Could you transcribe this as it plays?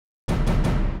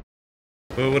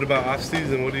Well, what about off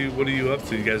season? What are you up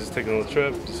to? You guys just taking a little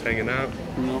trip, just hanging out?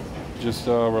 You know, just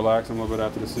relaxing a little bit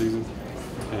after the season,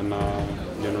 and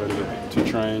getting ready to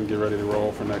train, get ready to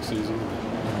roll for next season.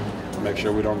 Make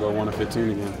sure we don't go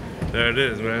 1-15 again. There it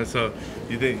is, man. So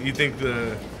you think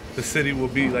the city will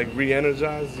be like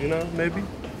re-energized? You know, maybe.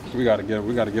 We got to give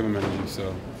them energy.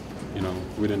 So, you know,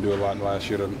 we didn't do a lot last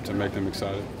year to make them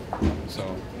excited.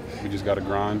 So we just got to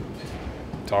grind.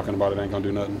 Talking about it ain't gonna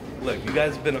do nothing. Look, you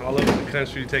guys have been all over the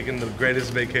country taking the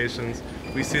greatest vacations.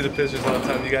 We see the pictures all the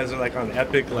time. You guys are like on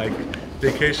epic like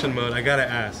vacation mode. I gotta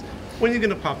ask, when you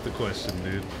gonna pop the question,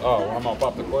 dude? Oh, I'm gonna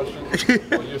pop the question?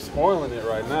 Well, you're spoiling it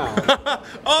right now.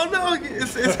 Oh no,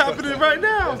 it's happening right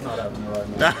now. It's not happening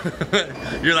right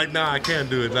now. You're like, nah, I can't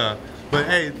do it, nah. But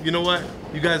hey, you know what?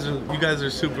 You guys are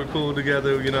super cool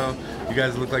together. You know, you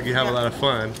guys look like you have a lot of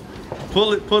fun.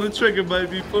 Pull the trigger,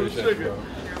 baby. Pull the trigger.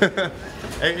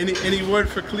 Hey, any word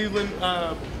for Cleveland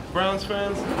Browns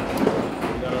fans?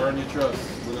 You gotta earn your trust.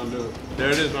 We're gonna do it.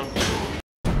 There it is, man.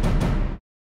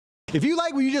 If you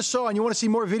like what you just saw and you want to see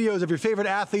more videos of your favorite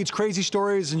athletes, crazy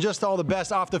stories, and just all the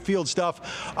best off-the-field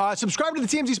stuff, subscribe to the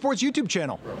TMZ Sports YouTube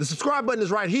channel. The subscribe button is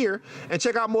right here, and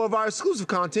check out more of our exclusive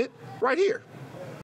content right here.